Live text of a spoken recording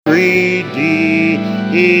redeem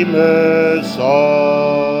us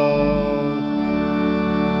all.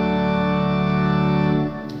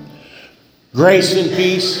 Grace and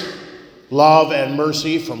peace, love and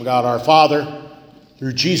mercy from God our Father,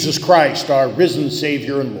 through Jesus Christ, our risen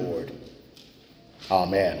Savior and Lord.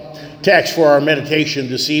 Amen. Text for our meditation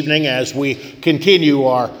this evening as we continue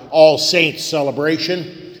our All Saints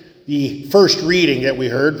celebration. The first reading that we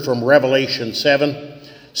heard from Revelation 7,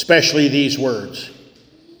 especially these words.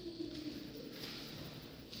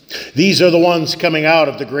 These are the ones coming out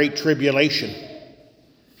of the great tribulation.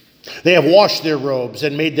 They have washed their robes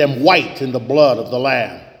and made them white in the blood of the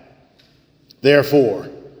Lamb. Therefore,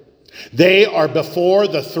 they are before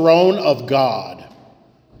the throne of God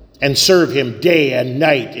and serve him day and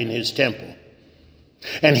night in his temple.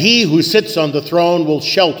 And he who sits on the throne will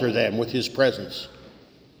shelter them with his presence.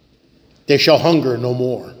 They shall hunger no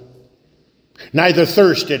more, neither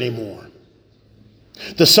thirst any more.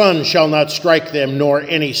 The sun shall not strike them, nor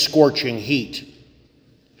any scorching heat.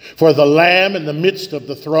 For the Lamb in the midst of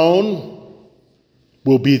the throne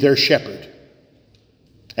will be their shepherd,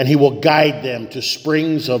 and he will guide them to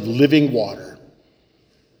springs of living water.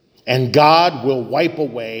 And God will wipe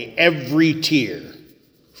away every tear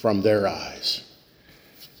from their eyes.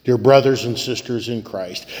 Dear brothers and sisters in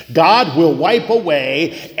Christ, God will wipe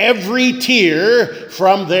away every tear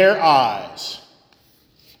from their eyes.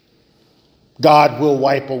 God will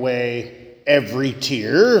wipe away every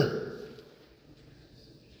tear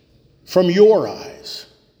from your eyes.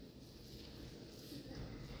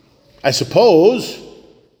 I suppose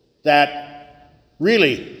that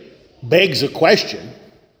really begs a question.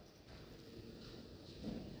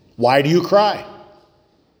 Why do you cry?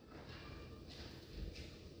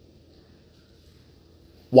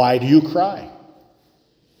 Why do you cry?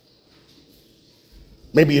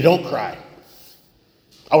 Maybe you don't cry.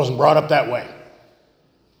 I wasn't brought up that way.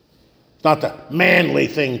 It's not the manly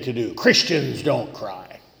thing to do. Christians don't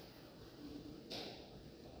cry.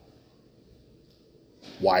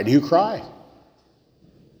 Why do you cry?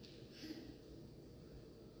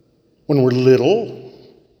 When we're little,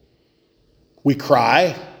 we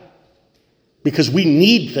cry because we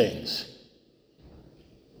need things.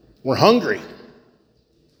 We're hungry.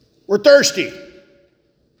 We're thirsty.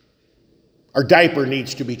 Our diaper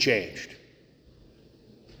needs to be changed.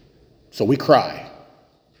 So we cry.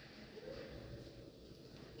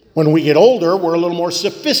 When we get older, we're a little more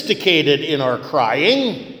sophisticated in our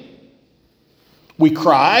crying. We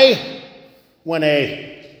cry when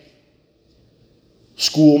a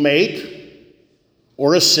schoolmate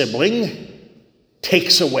or a sibling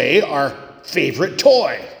takes away our favorite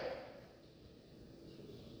toy,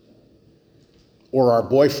 or our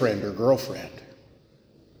boyfriend or girlfriend.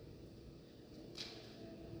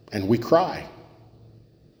 And we cry.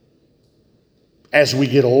 As we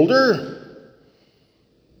get older,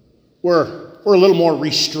 we're a little more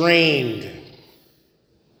restrained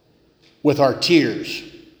with our tears.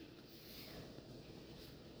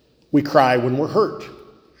 We cry when we're hurt.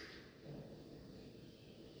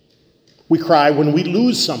 We cry when we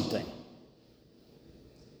lose something.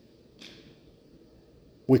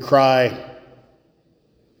 We cry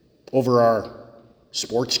over our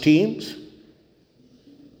sports teams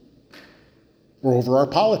or over our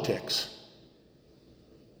politics.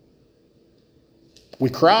 We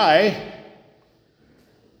cry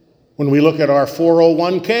when we look at our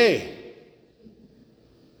 401k.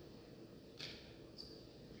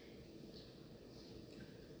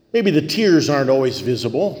 Maybe the tears aren't always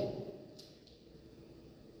visible,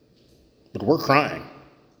 but we're crying.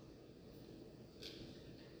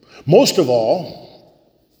 Most of all,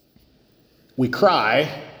 we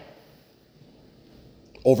cry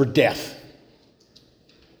over death.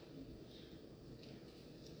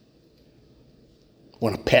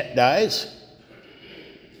 When a pet dies,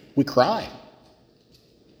 we cry.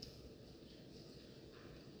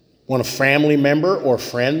 When a family member or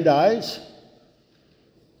friend dies,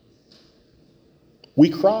 we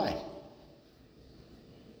cry.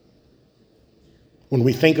 When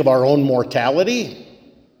we think of our own mortality,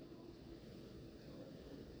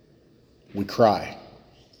 we cry.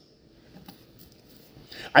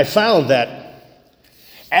 I found that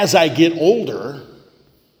as I get older,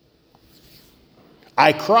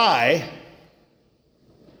 I cry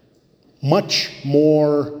much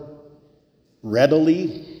more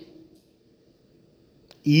readily,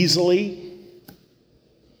 easily.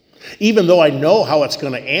 Even though I know how it's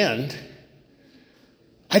going to end,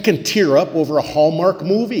 I can tear up over a Hallmark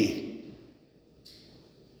movie.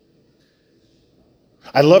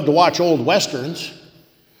 I love to watch old westerns.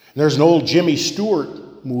 There's an old Jimmy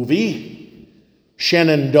Stewart movie,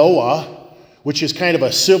 Shenandoah, which is kind of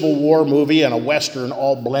a Civil War movie and a Western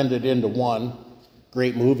all blended into one.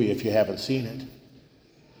 Great movie if you haven't seen it.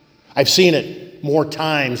 I've seen it more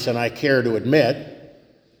times than I care to admit.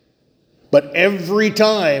 But every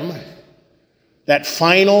time, that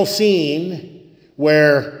final scene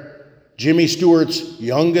where Jimmy Stewart's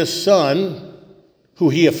youngest son, who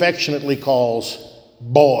he affectionately calls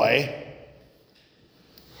Boy,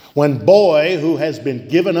 when Boy, who has been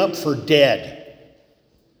given up for dead,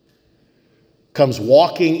 comes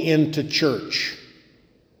walking into church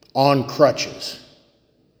on crutches,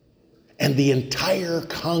 and the entire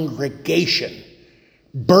congregation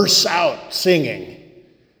bursts out singing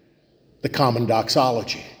the common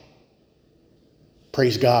doxology.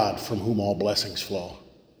 Praise God, from whom all blessings flow.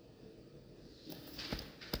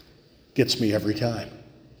 Gets me every time.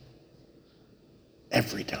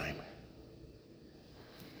 Every time.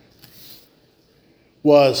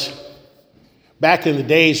 Was back in the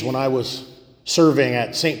days when I was serving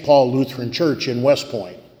at St. Paul Lutheran Church in West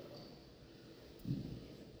Point.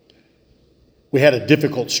 We had a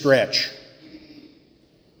difficult stretch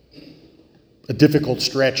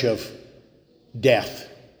of death.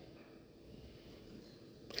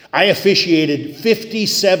 I officiated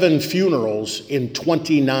 57 funerals in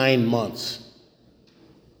 29 months.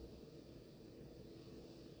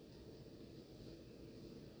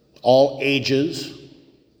 All ages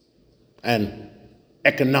and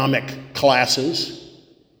economic classes.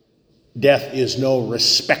 Death is no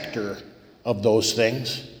respecter of those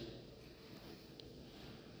things.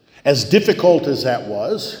 As difficult as that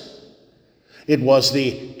was, it was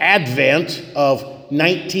the advent of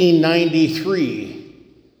 1993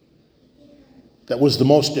 that was the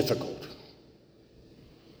most difficult.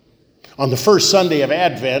 On the first Sunday of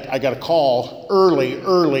Advent, I got a call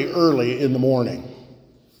early in the morning.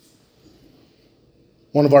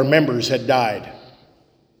 One of our members had died.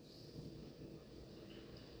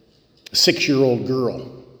 A 6-year-old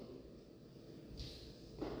girl.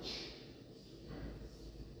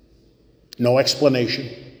 No explanation.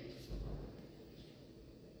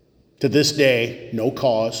 To this day, no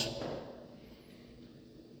cause.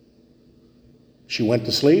 She went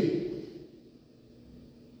to sleep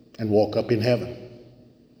and woke up in heaven.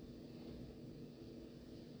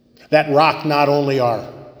 That rocked not only our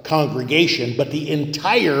congregation, but the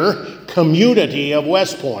entire community of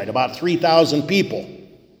West Point, about 3,000 people.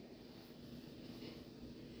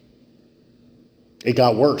 It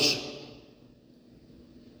got worse.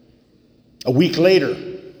 A week later,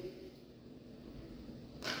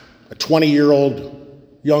 a 20-year-old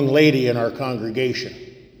young lady in our congregation,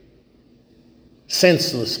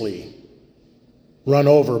 senselessly run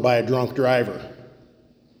over by a drunk driver.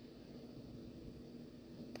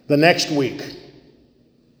 The next week,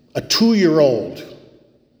 a 2-year-old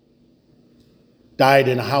died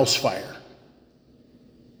in a house fire.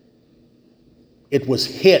 It was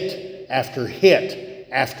hit after hit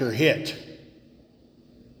after hit.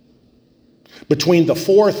 Between the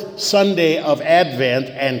fourth Sunday of Advent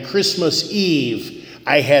and Christmas Eve,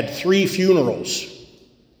 I had 3 funerals,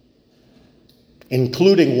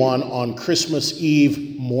 including one on Christmas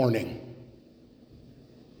Eve morning.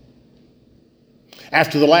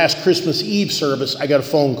 After the last Christmas Eve service, I got a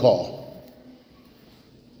phone call.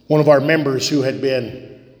 One of our members who had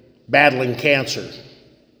been battling cancer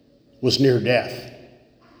was near death.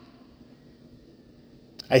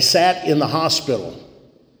 I sat in the hospital.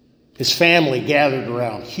 His family gathered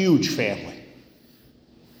around, huge family.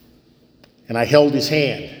 And I held his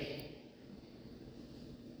hand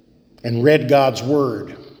and read God's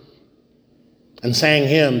word and sang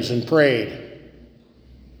hymns and prayed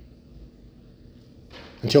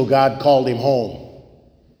until God called him home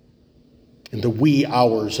in the wee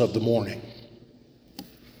hours of the morning.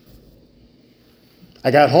 I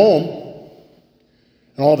got home,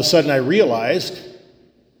 and all of a sudden I realized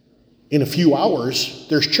in a few hours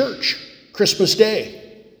there's church, Christmas Day.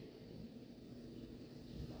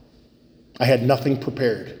 I had nothing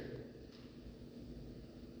prepared.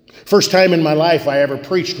 First time in my life I ever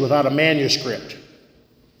preached without a manuscript.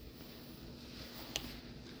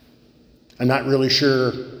 I'm not really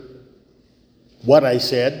sure what I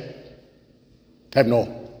said. I have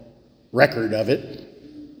no record of it.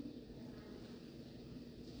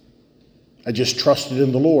 I just trusted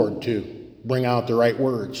in the Lord to bring out the right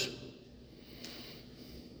words.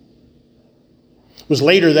 It was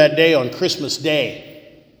later that day, on Christmas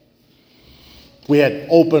Day. We had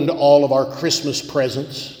opened all of our Christmas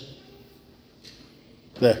presents.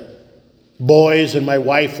 The boys and my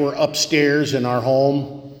wife were upstairs in our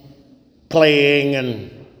home, playing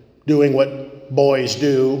and doing what boys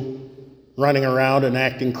do, running around and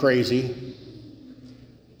acting crazy.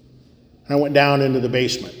 I went down into the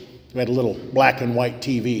basement. We had a little black and white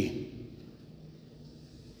TV.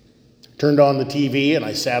 Turned on the TV and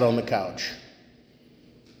I sat on the couch.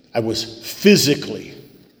 I was physically,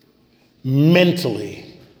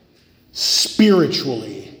 mentally,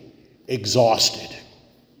 spiritually exhausted.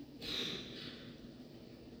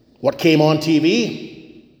 What came on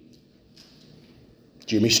TV?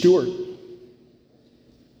 Jimmy Stewart.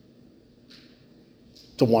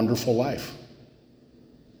 It's a Wonderful Life.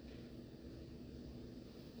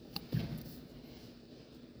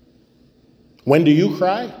 When do you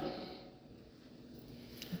cry?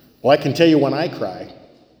 Well, I can tell you when I cry.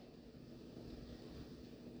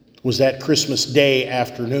 It was that Christmas Day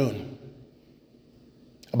afternoon.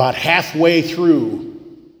 About halfway through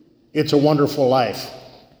It's a Wonderful Life,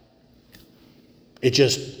 it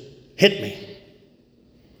just hit me.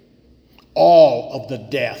 All of the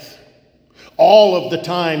death, all of the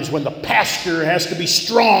times when the pastor has to be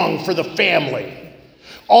strong for the family,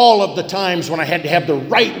 all of the times when I had to have the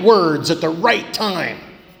right words at the right time,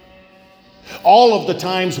 all of the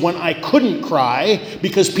times when I couldn't cry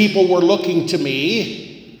because people were looking to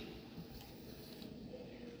me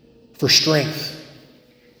for strength.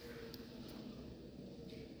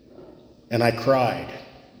 And I cried,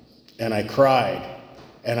 and I cried,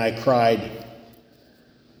 and I cried.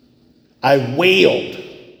 I wailed.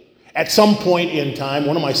 At some point in time,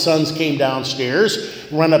 one of my sons came downstairs,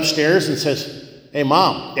 ran upstairs and says, "Hey,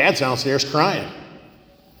 Mom, Dad's downstairs crying."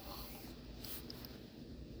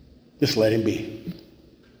 Just let him be.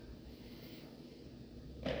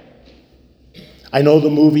 I know the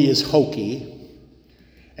movie is hokey,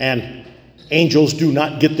 and angels do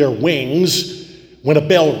not get their wings when a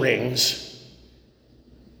bell rings.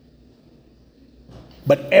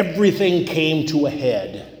 But everything came to a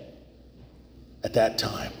head at that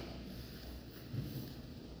time.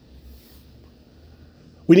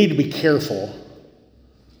 We need to be careful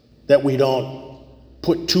that we don't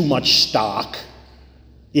put too much stock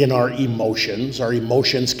in our emotions. Our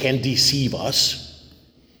emotions can deceive us.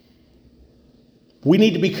 We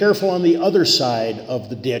need to be careful on the other side of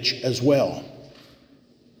the ditch as well.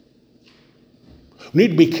 We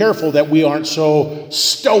need to be careful that we aren't so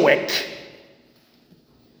stoic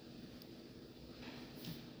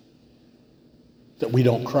that we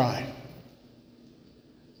don't cry.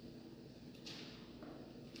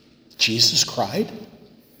 Jesus cried.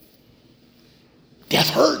 Death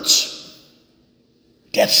hurts.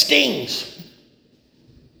 Death stings.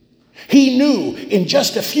 He knew in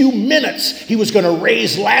just a few minutes he was going to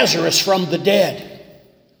raise Lazarus from the dead.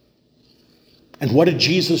 And what did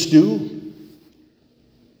Jesus do?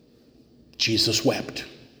 Jesus wept.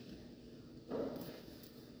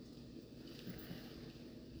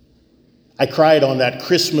 I cried on that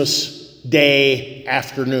Christmas Day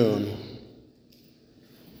afternoon.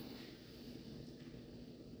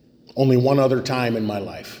 Only one other time in my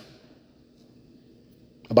life.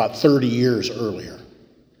 About 30 years earlier.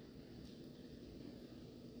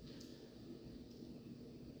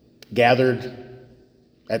 Gathered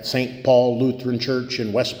at St. Paul Lutheran Church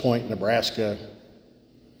in West Point, Nebraska.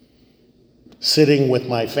 Sitting with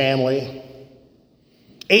my family.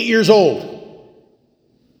 8 years old.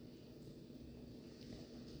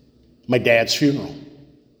 My dad's funeral.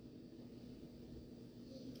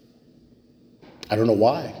 I don't know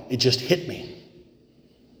why. It just hit me.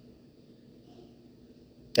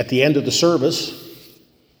 At the end of the service,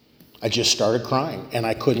 I just started crying, and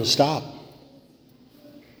I couldn't stop.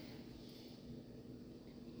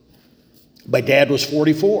 My dad was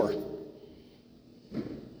 44.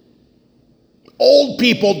 Old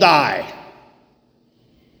people die.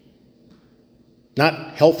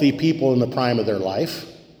 Not healthy people in the prime of their life.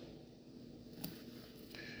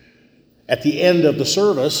 At the end of the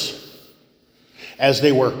service, as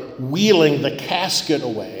they were wheeling the casket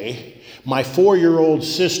away, my 4-year-old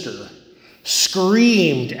sister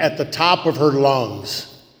screamed at the top of her lungs,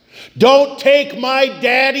 "Don't take my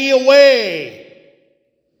daddy away!"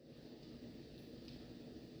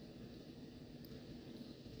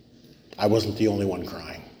 I wasn't the only one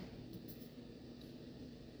crying.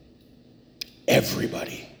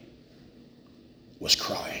 Everybody was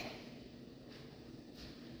crying.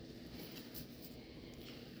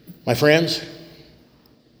 My friends,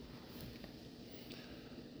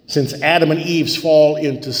 since Adam and Eve's fall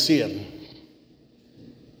into sin,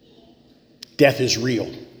 death is real.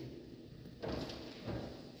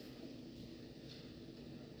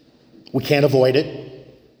 We can't avoid it.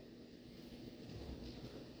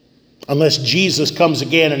 Unless Jesus comes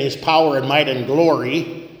again in his power and might and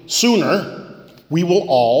glory sooner, we will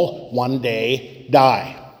all one day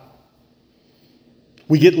die.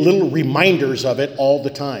 We get little reminders of it all the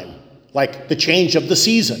time. like the change of the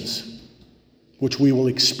seasons, which we will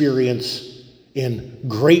experience in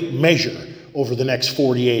great measure over the next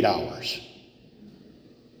 48 hours.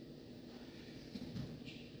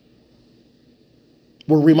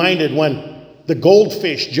 We're reminded when the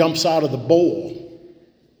goldfish jumps out of the bowl,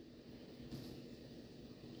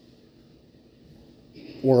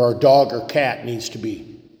 or our dog or cat needs to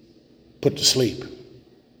be put to sleep.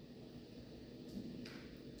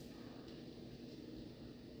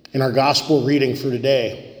 In our gospel reading for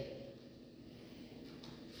today,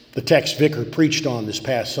 the text Vicar preached on this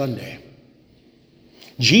past Sunday,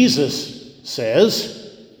 Jesus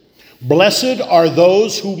says, "Blessed are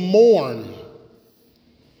those who mourn,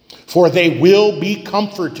 for they will be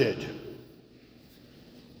comforted."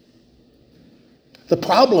 The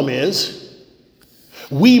problem is,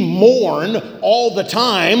 we mourn all the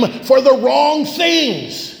time for the wrong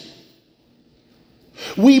things.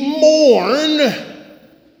 We mourn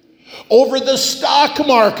over the stock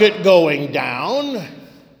market going down,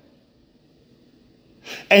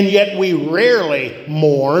 and yet we rarely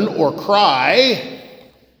mourn or cry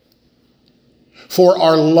for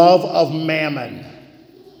our love of mammon.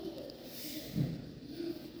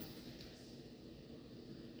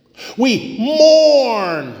 We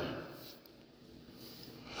mourn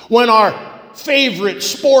when our favorite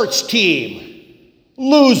sports team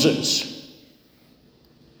loses.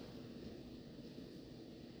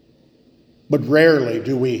 But rarely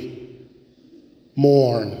do we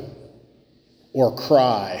mourn or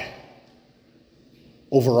cry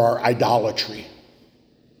over our idolatry.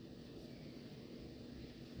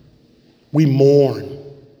 We mourn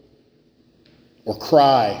or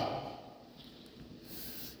cry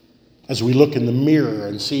as we look in the mirror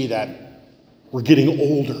and see that we're getting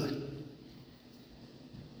older.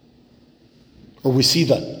 Or we see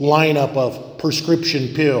the lineup of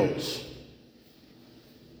prescription pills.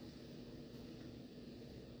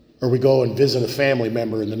 Or we go and visit a family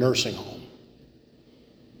member in the nursing home.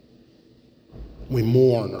 We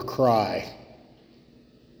mourn or cry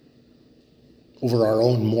over our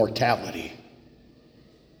own mortality.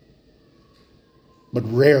 But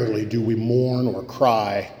rarely do we mourn or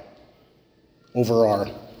cry over our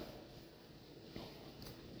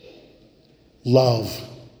love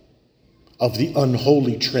of the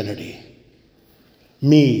unholy Trinity,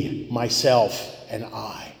 me, myself, and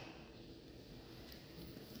I.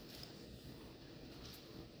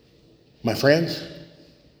 My friends,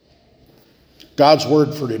 God's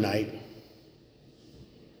word for tonight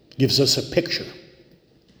gives us a picture.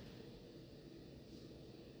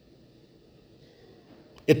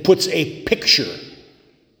 It puts a picture,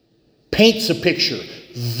 paints a picture,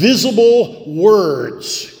 visible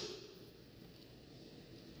words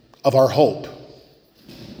of our hope,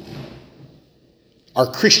 our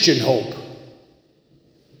Christian hope.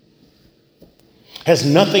 Has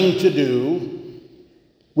nothing to do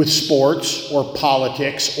with sports or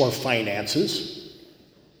politics or finances.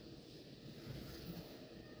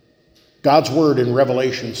 God's word in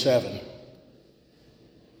Revelation 7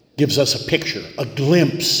 gives us a picture, a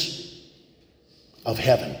glimpse of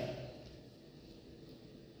heaven.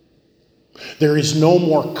 There is no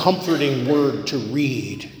more comforting word to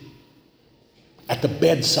read at the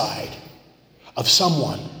bedside of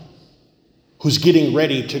someone who's getting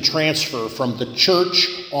ready to transfer from the church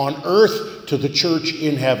on earth to the church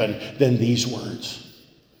in heaven than these words.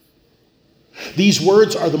 These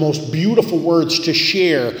words are the most beautiful words to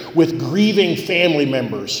share with grieving family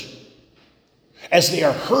members as they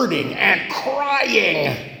are hurting and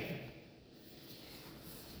crying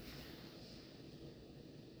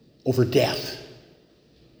over death,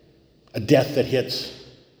 a death that hits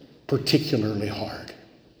particularly hard.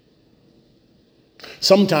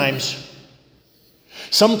 Sometimes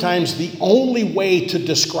the only way to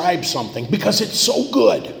describe something, because it's so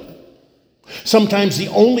good, sometimes the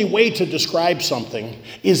only way to describe something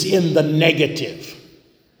is in the negative.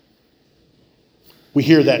 We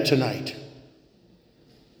hear that tonight.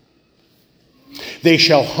 They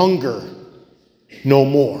shall hunger no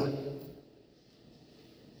more,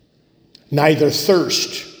 neither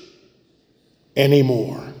thirst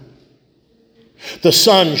anymore. The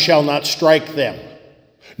sun shall not strike them,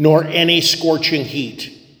 nor any scorching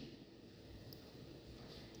heat.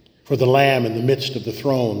 For the Lamb in the midst of the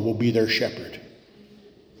throne will be their shepherd,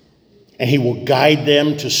 and he will guide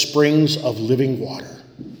them to springs of living water.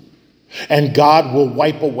 And God will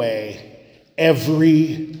wipe away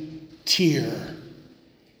every tear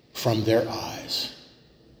from their eyes.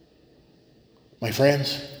 My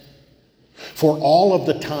friends, for all of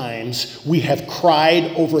the times we have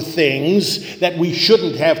cried over things that we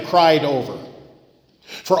shouldn't have cried over,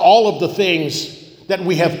 for all of the things that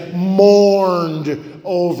we have mourned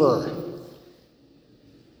over.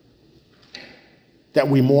 That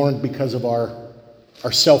we mourned because of our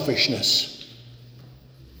selfishness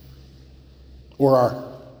or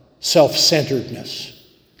our self-centeredness.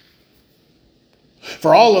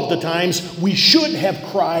 For all of the times we should have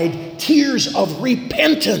cried tears of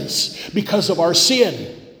repentance because of our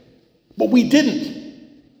sin, but we didn't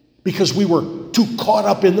because we were too caught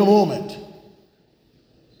up in the moment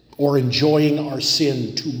or enjoying our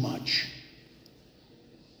sin too much.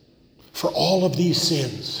 For all of these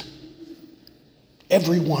sins,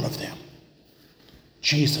 every one of them,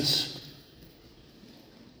 Jesus,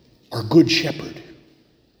 our good shepherd,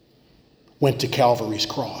 went to Calvary's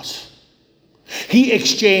cross. He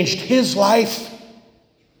exchanged his life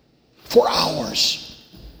for ours.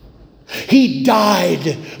 He died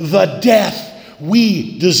the death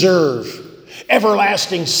we deserve.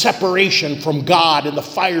 Everlasting separation from God in the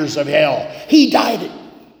fires of hell. He died it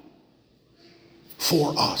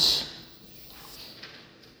for us.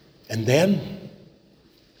 And then,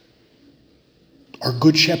 our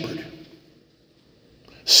good shepherd,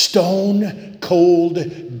 stone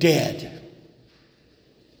cold dead,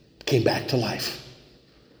 came back to life.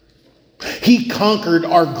 He conquered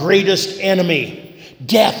our greatest enemy,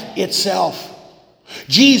 death itself.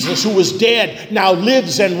 Jesus, who was dead, now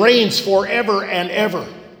lives and reigns forever and ever.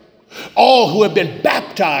 All who have been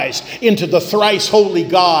baptized into the thrice holy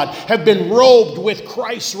God have been robed with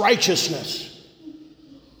Christ's righteousness.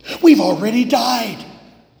 We've already died.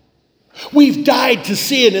 We've died to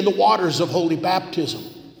sin in the waters of holy baptism.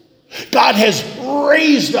 God has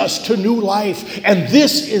raised us to new life, and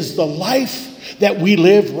this is the life that we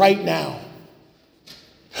live right now.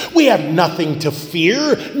 We have nothing to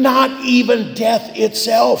fear, not even death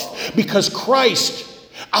itself, because Christ,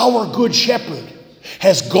 our good shepherd,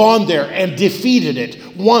 has gone there and defeated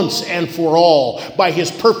it once and for all by his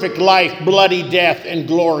perfect life, bloody death, and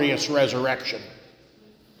glorious resurrection.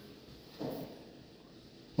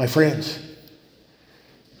 My friends,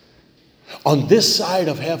 on this side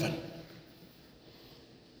of heaven,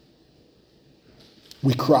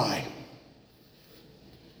 we cry.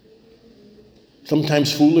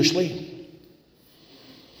 Sometimes foolishly,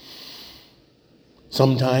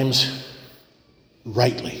 sometimes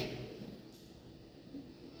rightly.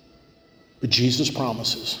 But Jesus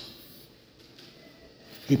promises.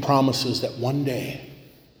 He promises that one day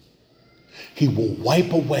he will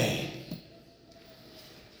wipe away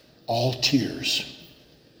all tears.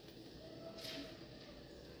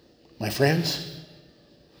 My friends,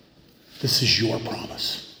 this is your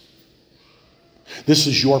promise. This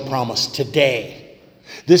is your promise today.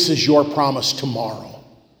 This is your promise tomorrow.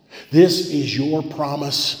 This is your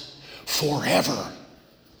promise forever.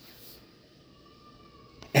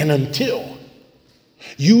 And until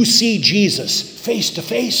you see Jesus face to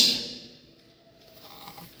face,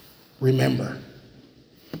 remember,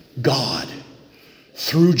 God,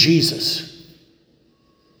 through Jesus,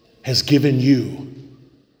 has given you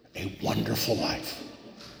a wonderful life.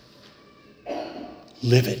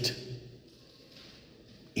 Live it.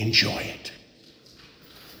 Enjoy it.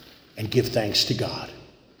 And give thanks to God.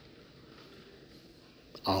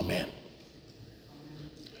 Amen.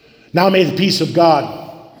 Now may the peace of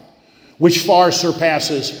God, which far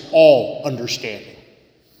surpasses all understanding,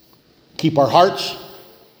 keep our hearts,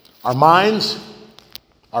 our minds,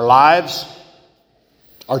 our lives,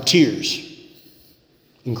 our tears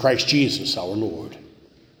in Christ Jesus our Lord.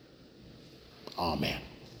 Amen.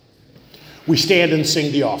 We stand and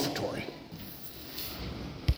sing the offertory.